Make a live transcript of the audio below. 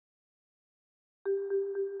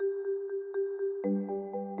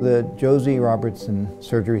The Josie Robertson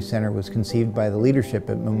Surgery Center was conceived by the leadership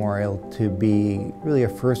at Memorial to be really a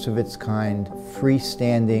first of its kind,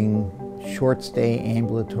 freestanding, short-stay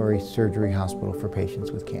ambulatory surgery hospital for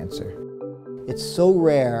patients with cancer. It's so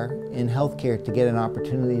rare in healthcare to get an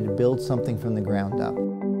opportunity to build something from the ground up.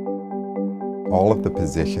 All of the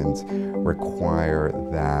positions require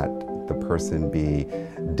that the person be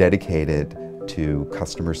dedicated to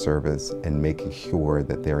customer service and making sure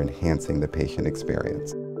that they're enhancing the patient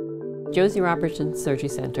experience. Josie Robertson Surgery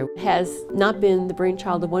Center has not been the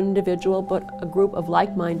brainchild of one individual, but a group of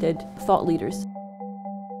like-minded thought leaders.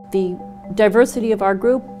 The diversity of our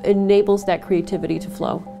group enables that creativity to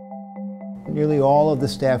flow. Nearly all of the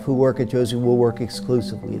staff who work at Josie will work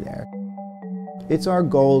exclusively there. It's our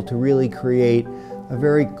goal to really create a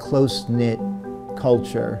very close-knit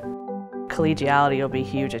culture. Collegiality will be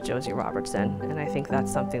huge at Josie Robertson, and I think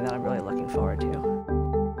that's something that I'm really looking forward to.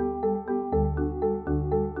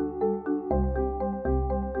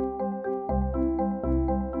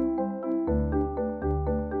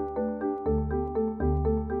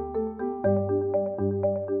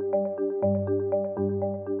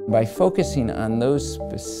 By focusing on those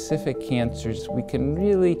specific cancers, we can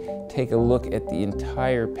really take a look at the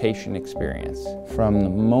entire patient experience, from the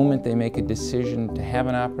moment they make a decision to have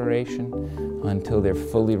an operation until they're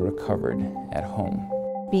fully recovered at home.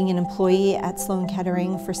 Being an employee at Sloan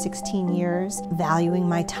Kettering for 16 years, valuing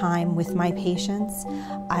my time with my patients,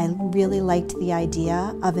 I really liked the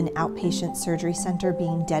idea of an outpatient surgery center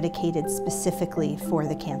being dedicated specifically for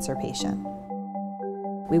the cancer patient.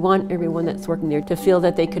 We want everyone that's working there to feel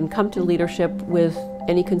that they can come to leadership with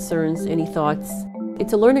any concerns, any thoughts.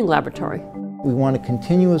 It's a learning laboratory. We want to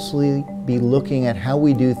continuously be looking at how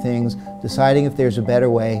we do things, deciding if there's a better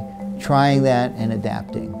way, trying that and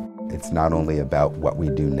adapting. It's not only about what we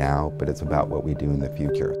do now, but it's about what we do in the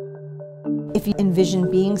future. If you envision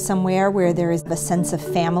being somewhere where there is a sense of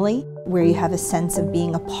family, where you have a sense of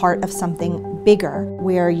being a part of something bigger,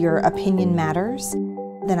 where your opinion matters,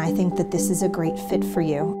 then I think that this is a great fit for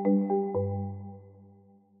you.